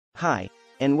Hi,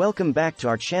 and welcome back to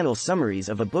our channel Summaries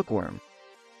of a Bookworm.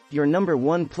 Your number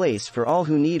one place for all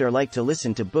who need or like to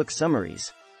listen to book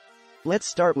summaries. Let's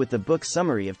start with the book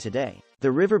summary of today. The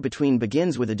River Between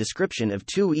begins with a description of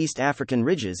two East African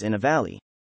ridges in a valley.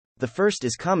 The first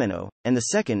is Kameno, and the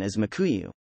second is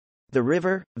Kikuyu. The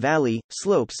river, valley,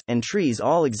 slopes, and trees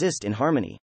all exist in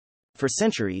harmony. For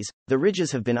centuries, the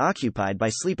ridges have been occupied by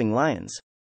sleeping lions.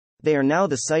 They are now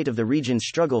the site of the region's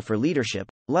struggle for leadership,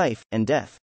 life, and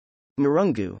death.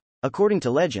 Murungu, according to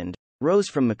legend, rose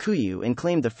from Kikuyu and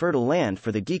claimed the fertile land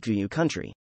for the Kikuyu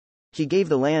country. He gave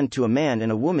the land to a man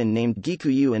and a woman named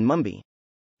Kikuyu and Mumbi.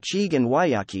 Chig and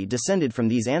Waiyaki descended from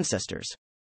these ancestors.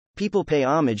 People pay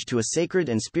homage to a sacred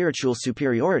and spiritual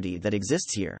superiority that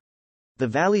exists here. The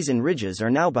valleys and ridges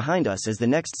are now behind us as the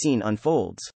next scene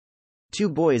unfolds. Two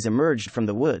boys emerged from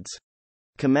the woods.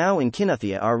 Kamau and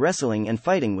Kinathia are wrestling and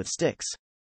fighting with sticks.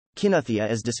 Kinathia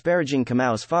is disparaging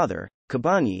Kamau's father,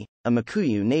 Kabanyi, a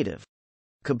Kikuyu native.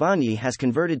 Kabanyi has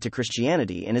converted to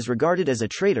Christianity and is regarded as a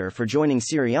traitor for joining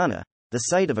Syriana, the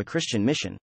site of a Christian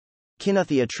mission.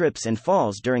 Kinathia trips and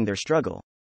falls during their struggle.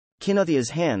 Kinathia's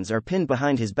hands are pinned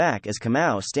behind his back as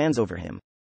Kamau stands over him.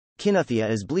 Kinathia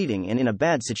is bleeding and in a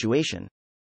bad situation.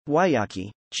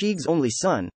 Waiyaki, Chig's only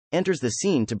son, enters the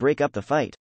scene to break up the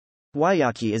fight.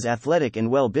 Waiyaki is athletic and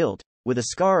well-built, with a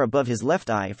scar above his left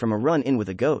eye from a run-in with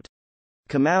a goat.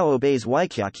 Kamau obeys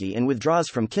Waiyaki and withdraws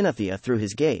from Kinathia through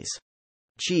his gaze.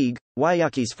 Chig,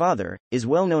 Waiyaki's father, is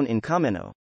well known in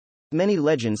Kameno. Many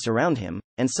legends surround him,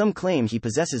 and some claim he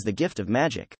possesses the gift of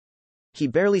magic. He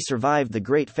barely survived the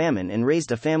Great Famine and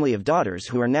raised a family of daughters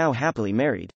who are now happily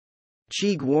married.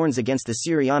 Chig warns against the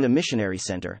Syriana Missionary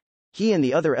Center. He and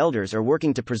the other elders are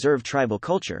working to preserve tribal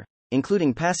culture,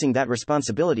 including passing that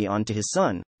responsibility on to his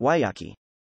son, Waiyaki.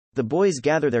 The boys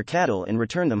gather their cattle and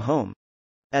return them home.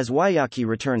 As Waiyaki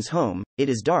returns home, it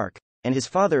is dark, and his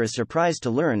father is surprised to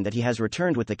learn that he has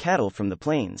returned with the cattle from the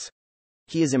plains.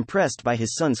 He is impressed by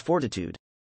his son's fortitude.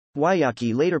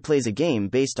 Waiyaki later plays a game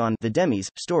based on the Demis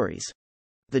stories.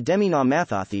 The Demi na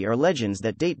Mathathi are legends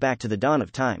that date back to the dawn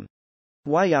of time.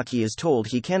 Waiyaki is told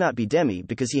he cannot be Demi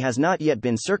because he has not yet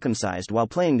been circumcised while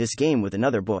playing this game with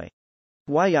another boy.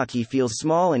 Waiyaki feels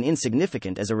small and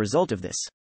insignificant as a result of this.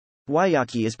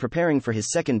 Waiyaki is preparing for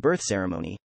his second birth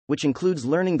ceremony, which includes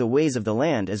learning the ways of the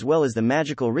land as well as the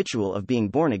magical ritual of being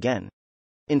born again.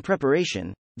 In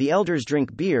preparation, the elders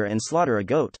drink beer and slaughter a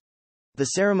goat. The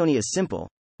ceremony is simple,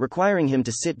 requiring him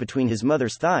to sit between his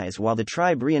mother's thighs while the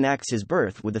tribe reenacts his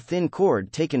birth with a thin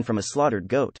cord taken from a slaughtered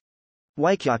goat.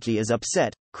 Waiyaki is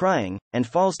upset, crying, and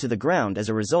falls to the ground as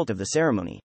a result of the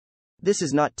ceremony. This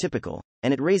is not typical,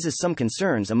 and it raises some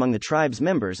concerns among the tribe's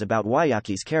members about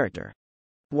Waiyaki's character.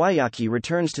 Waiyaki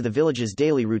returns to the village's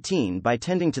daily routine by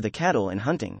tending to the cattle and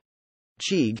hunting.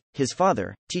 Chig, his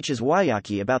father, teaches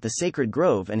Waiyaki about the sacred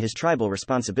grove and his tribal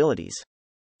responsibilities.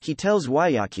 He tells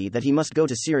Waiyaki that he must go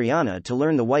to Syriana to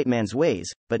learn the white man's ways,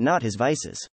 but not his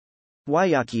vices.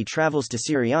 Waiyaki travels to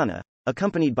Syriana,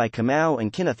 accompanied by Kamau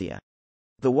and Kinathia.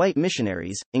 The white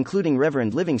missionaries, including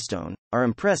Reverend Livingstone, are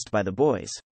impressed by the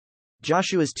boys.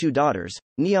 Joshua's two daughters,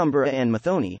 Niambura and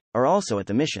Muthoni, are also at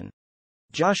the mission.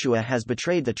 Joshua has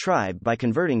betrayed the tribe by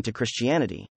converting to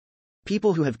Christianity.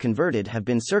 People who have converted have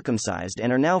been circumcised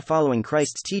and are now following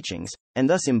Christ's teachings, and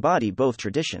thus embody both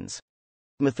traditions.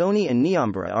 Muthoni and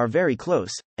Niambura are very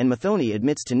close, and Muthoni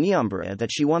admits to Niambura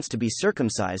that she wants to be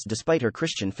circumcised despite her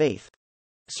Christian faith.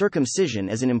 Circumcision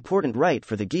is an important rite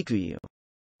for the Kikuyu.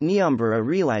 Niambura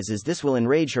realizes this will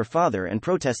enrage her father and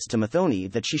protests to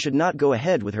Muthoni that she should not go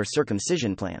ahead with her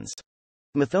circumcision plans.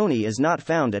 Muthoni is not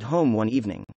found at home one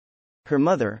evening. Her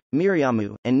mother,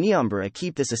 Miriamu, and Niambura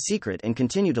keep this a secret and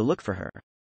continue to look for her.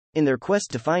 In their quest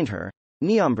to find her,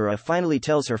 Niambura finally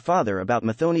tells her father about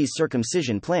Muthoni's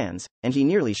circumcision plans, and he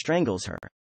nearly strangles her.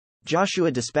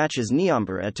 Joshua dispatches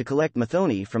Niambura to collect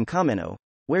Muthoni from Kameno,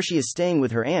 where she is staying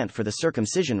with her aunt for the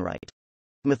circumcision rite.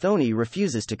 Muthoni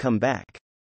refuses to come back.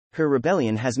 Her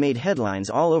rebellion has made headlines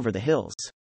all over the hills.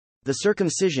 The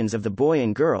circumcisions of the boy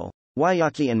and girl,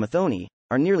 Waiyaki and Muthoni,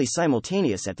 are nearly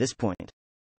simultaneous at this point.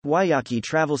 Waiyaki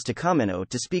travels to Kameno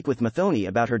to speak with Muthoni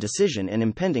about her decision and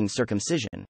impending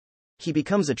circumcision. He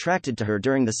becomes attracted to her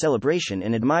during the celebration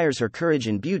and admires her courage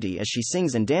and beauty as she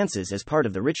sings and dances as part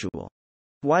of the ritual.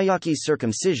 Waiyaki's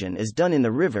circumcision is done in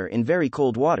the river in very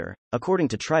cold water, according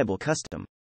to tribal custom.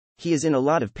 He is in a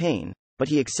lot of pain, but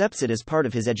he accepts it as part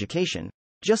of his education,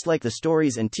 just like the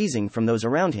stories and teasing from those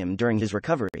around him during his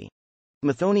recovery.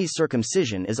 Muthoni's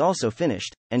circumcision is also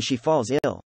finished, and she falls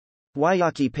ill.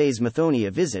 Waiyaki pays Muthoni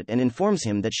a visit and informs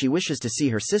him that she wishes to see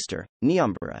her sister,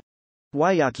 Niambura.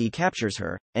 Waiyaki captures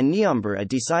her, and Niambura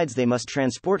decides they must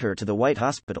transport her to the White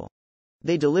Hospital.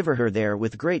 They deliver her there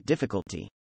with great difficulty.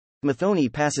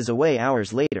 Muthoni passes away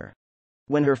hours later.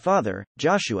 When her father,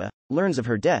 Joshua, learns of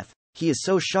her death, he is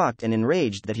so shocked and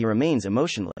enraged that he remains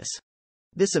emotionless.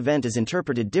 This event is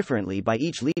interpreted differently by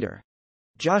each leader.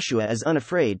 Joshua is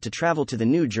unafraid to travel to the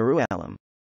New Jerusalem.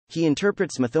 He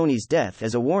interprets Muthoni's death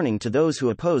as a warning to those who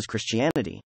oppose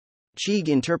Christianity. Chig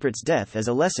interprets death as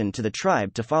a lesson to the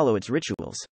tribe to follow its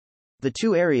rituals. The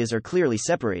two areas are clearly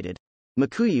separated.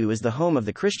 Kikuyu is the home of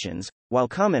the Christians, while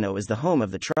Kameno is the home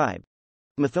of the tribe.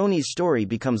 Muthoni's story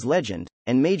becomes legend,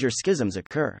 and major schisms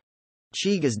occur.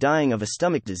 Chig is dying of a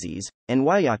stomach disease, and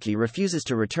Waiyaki refuses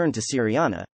to return to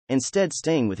Syriana, instead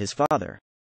staying with his father.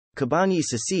 Kibani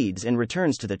secedes and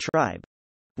returns to the tribe.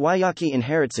 Waiyaki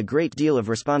inherits a great deal of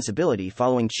responsibility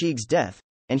following Chig's death,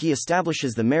 and he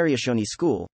establishes the Mariashoni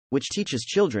school, which teaches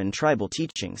children tribal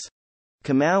teachings.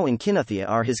 Kamau and Kinuthia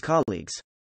are his colleagues.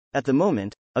 At the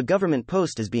moment, a government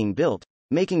post is being built,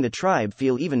 making the tribe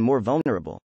feel even more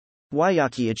vulnerable.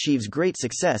 Waiyaki achieves great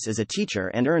success as a teacher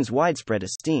and earns widespread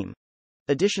esteem.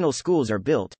 Additional schools are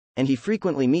built, and he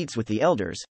frequently meets with the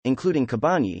elders, including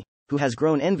Kibani, who has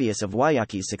grown envious of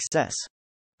Waiyaki's success.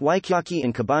 Waiyaki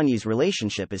and Kibani's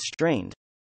relationship is strained.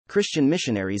 Christian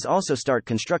missionaries also start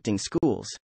constructing schools.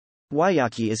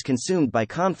 Waiyaki is consumed by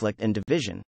conflict and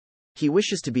division. He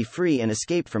wishes to be free and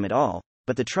escape from it all,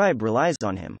 but the tribe relies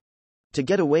on him. To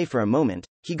get away for a moment,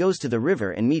 he goes to the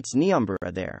river and meets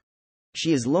Nyambura there.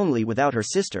 She is lonely without her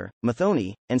sister,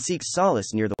 Muthoni, and seeks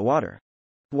solace near the water.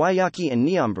 Waiyaki and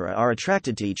Nyambura are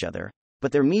attracted to each other,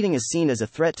 but their meeting is seen as a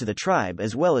threat to the tribe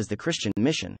as well as the Christian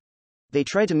mission. They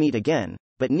try to meet again,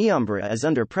 but Nyambura is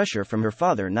under pressure from her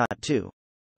father not to.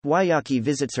 Waiyaki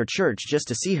visits her church just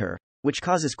to see her, which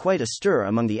causes quite a stir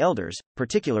among the elders,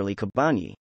 particularly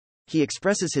Kibani. He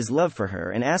expresses his love for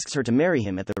her and asks her to marry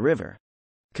him at the river.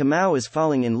 Kamau is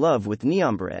falling in love with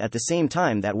Nyambura at the same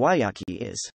time that Waiyaki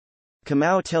is.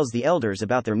 Kamau tells the elders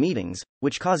about their meetings,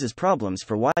 which causes problems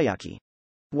for Waiyaki.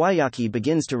 Waiyaki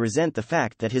begins to resent the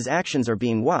fact that his actions are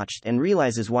being watched and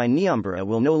realizes why Nyambura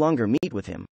will no longer meet with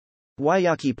him.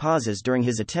 Waiyaki pauses during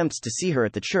his attempts to see her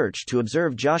at the church to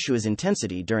observe Joshua's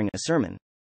intensity during a sermon.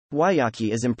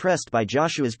 Waiyaki is impressed by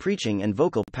Joshua's preaching and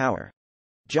vocal power.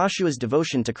 Joshua's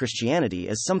devotion to Christianity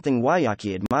is something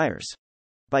Waiyaki admires.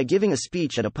 By giving a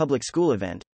speech at a public school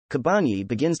event, Kibani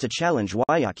begins to challenge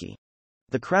Waiyaki.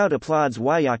 The crowd applauds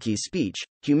Waiyaki's speech,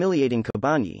 humiliating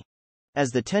Kibani. As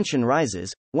the tension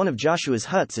rises, one of Joshua's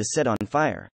huts is set on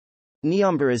fire.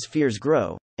 Nyambura's fears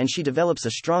grow, and she develops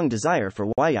a strong desire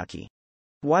for Waiyaki.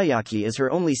 Waiyaki is her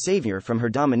only savior from her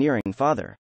domineering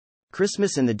father.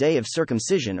 Christmas and the day of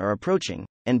circumcision are approaching,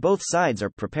 and both sides are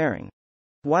preparing.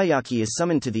 Waiyaki is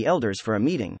summoned to the elders for a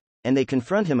meeting, and they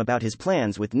confront him about his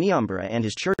plans with Nyambura and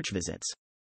his church visits.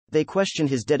 They question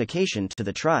his dedication to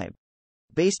the tribe.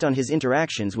 Based on his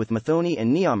interactions with Muthoni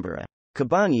and Nyambura,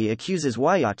 Kibani accuses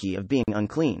Waiyaki of being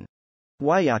unclean.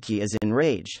 Waiyaki is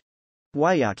enraged.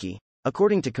 Waiyaki,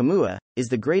 according to Kamua, is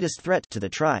the greatest threat to the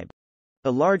tribe.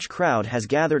 A large crowd has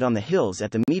gathered on the hills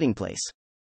at the meeting place.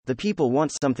 The people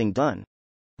want something done.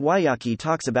 Waiyaki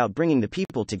talks about bringing the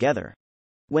people together.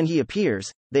 When he appears,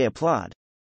 they applaud.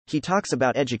 He talks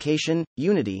about education,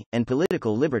 unity, and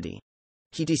political liberty.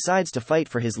 He decides to fight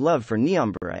for his love for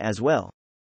Nyambura as well.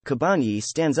 Kibani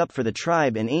stands up for the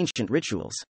tribe and ancient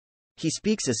rituals. He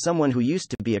speaks as someone who used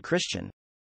to be a Christian.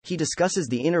 He discusses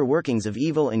the inner workings of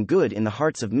evil and good in the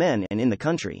hearts of men and in the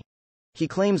country. He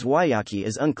claims Waiyaki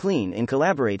is unclean and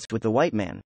collaborates with the white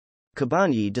man.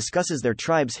 Kibani discusses their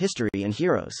tribe's history and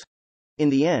heroes. In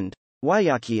the end,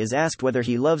 Waiyaki is asked whether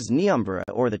he loves Nyambura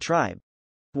or the tribe.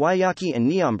 Waiyaki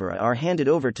and Nyambura are handed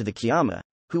over to the Kiama,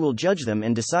 who will judge them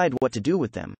and decide what to do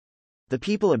with them. The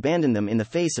people abandon them in the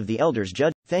face of the elders'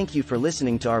 judge. Thank you for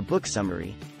listening to our book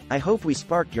summary. I hope we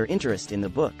sparked your interest in the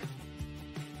book.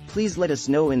 Please let us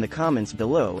know in the comments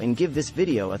below and give this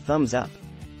video a thumbs up.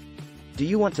 Do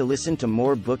you want to listen to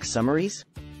more book summaries?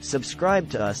 Subscribe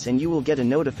to us and you will get a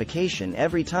notification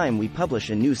every time we publish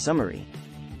a new summary.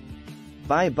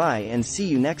 Bye bye and see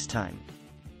you next time.